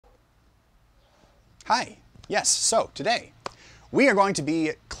Hi. Yes, so today we are going to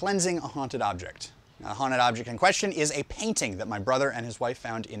be cleansing a haunted object. Now, the haunted object in question is a painting that my brother and his wife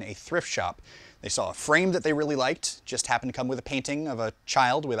found in a thrift shop. They saw a frame that they really liked, just happened to come with a painting of a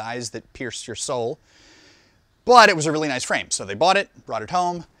child with eyes that pierced your soul. But it was a really nice frame, so they bought it, brought it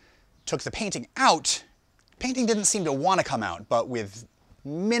home, took the painting out. Painting didn't seem to want to come out, but with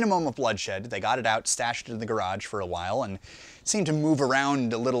minimum of bloodshed, they got it out, stashed it in the garage for a while, and it seemed to move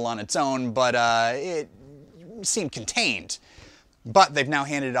around a little on its own, but it seemed contained. But they've now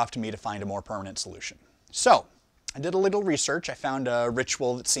handed it off to me to find a more permanent solution. So, I did a little research. I found a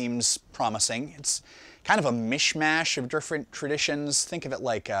ritual that seems promising. It's kind of a mishmash of different traditions. Think of it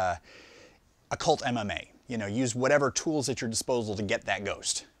like occult MMA. You know, use whatever tools at your disposal to get that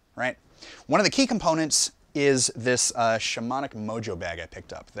ghost, right? One of the key components is this shamanic mojo bag I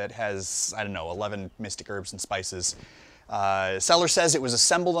picked up that has, I don't know, 11 mystic herbs and spices. Seller says it was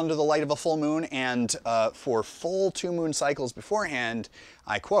assembled under the light of a full moon, and for full 2 moon cycles beforehand,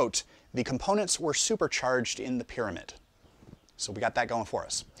 I quote, "the components were supercharged in the pyramid." So we got that going for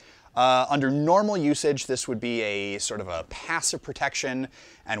us. Under normal usage, this would be a sort of a passive protection,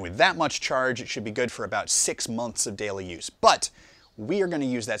 and with that much charge, it should be good for about 6 months of daily use. But we are going to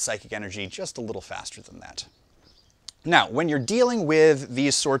use that psychic energy just a little faster than that. Now, when you're dealing with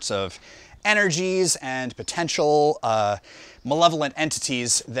these sorts of energies and potential malevolent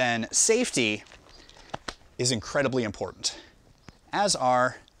entities, then safety is incredibly important, as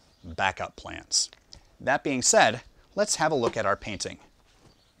are backup plans. That being said, let's have a look at our painting.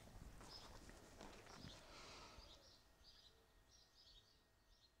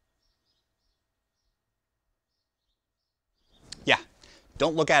 Yeah,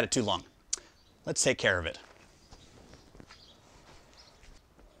 don't look at it too long. Let's take care of it.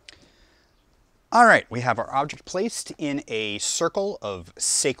 All right, we have our object placed in a circle of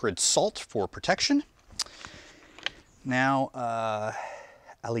sacred salt for protection. Now,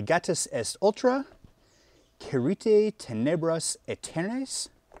 alligatus est ultra, querite tenebras eternes,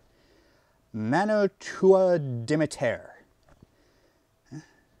 mano tua Demeter.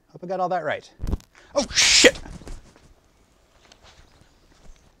 Hope I got all that right. Oh, shit!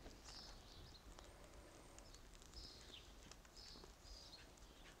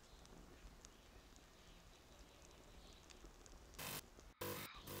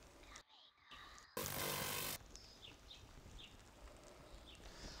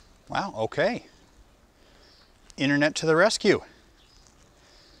 Wow, okay. Internet to the rescue.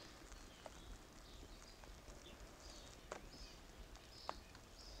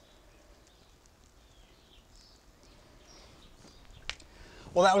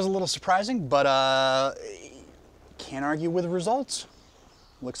 Well, that was a little surprising, but can't argue with the results.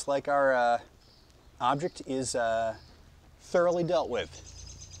 Looks like our object is thoroughly dealt with.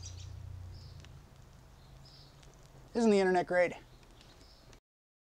 Isn't the internet great?